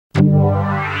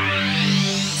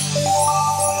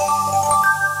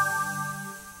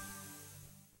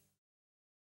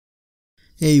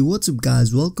Hey, what's up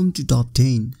guys, welcome to Top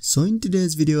 10. So in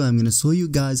today's video I'm gonna show you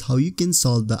guys how you can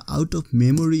solve the out of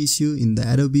memory issue in the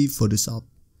Adobe Photoshop.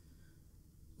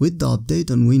 With the update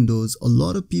on Windows, a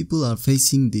lot of people are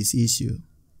facing this issue.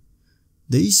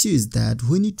 The issue is that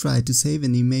when you try to save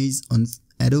an image on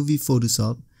Adobe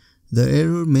Photoshop, the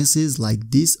error message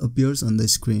like this appears on the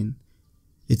screen.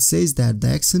 It says that the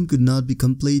action could not be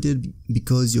completed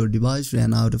because your device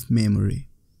ran out of memory.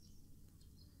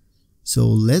 So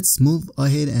let's move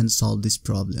ahead and solve this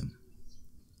problem.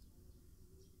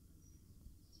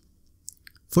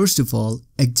 First of all,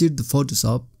 exit the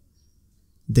Photoshop,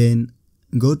 then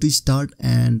go to Start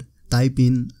and type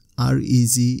in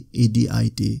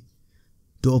regedit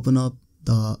to open up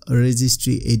the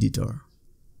registry editor.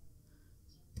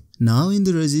 Now in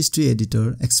the registry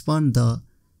editor, expand the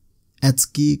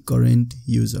H key current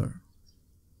user.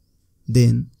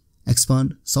 Then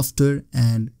expand software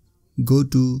and go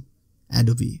to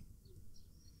Adobe.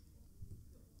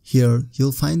 Here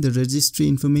you'll find the registry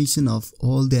information of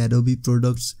all the Adobe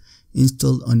products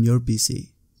installed on your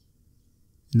PC.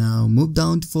 Now move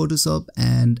down to Photoshop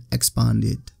and expand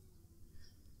it.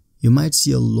 You might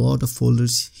see a lot of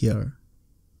folders here.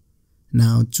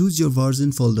 Now choose your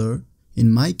version folder.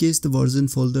 In my case the version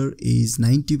folder is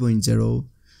 90.0.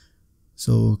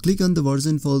 So click on the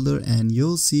version folder and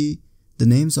you'll see the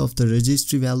names of the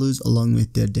registry values along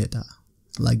with their data.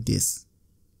 Like this.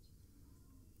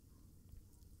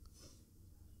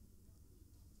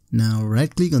 Now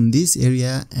right click on this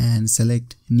area and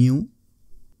select New,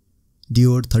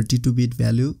 your 32-bit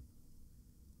value,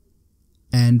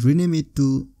 and rename it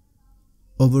to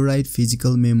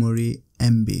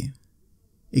OverridePhysicalMemoryMB,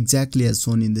 exactly as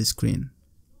shown in the screen.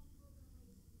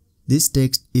 This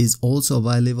text is also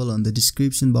available on the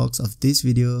description box of this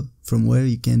video, from where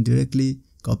you can directly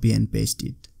copy and paste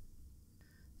it.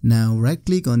 Now right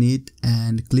click on it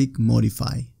and click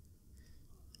Modify.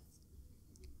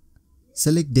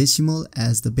 Select decimal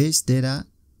as the base data.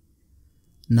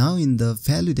 Now in the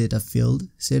value data field,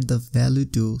 set the value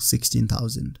to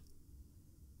 16,000.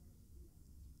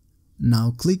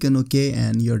 Now click on OK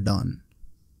and you're done.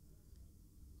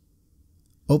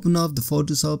 Open up the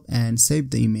Photoshop and save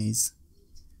the image.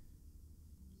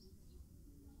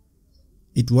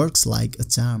 It works like a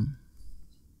charm.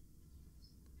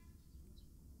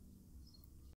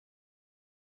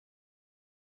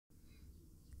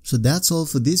 So that's all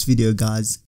for this video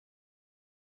guys.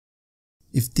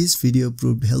 If this video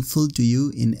proved helpful to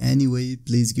you in any way,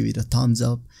 please give it a thumbs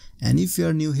up, and if you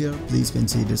are new here, please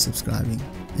consider subscribing,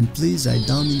 and please write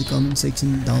down in the comment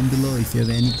section down below if you have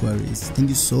any queries. Thank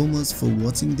you so much for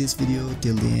watching this video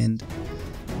till the end.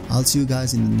 I'll see you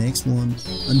guys in the next one.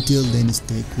 Until then,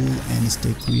 stay cool and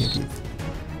stay creative.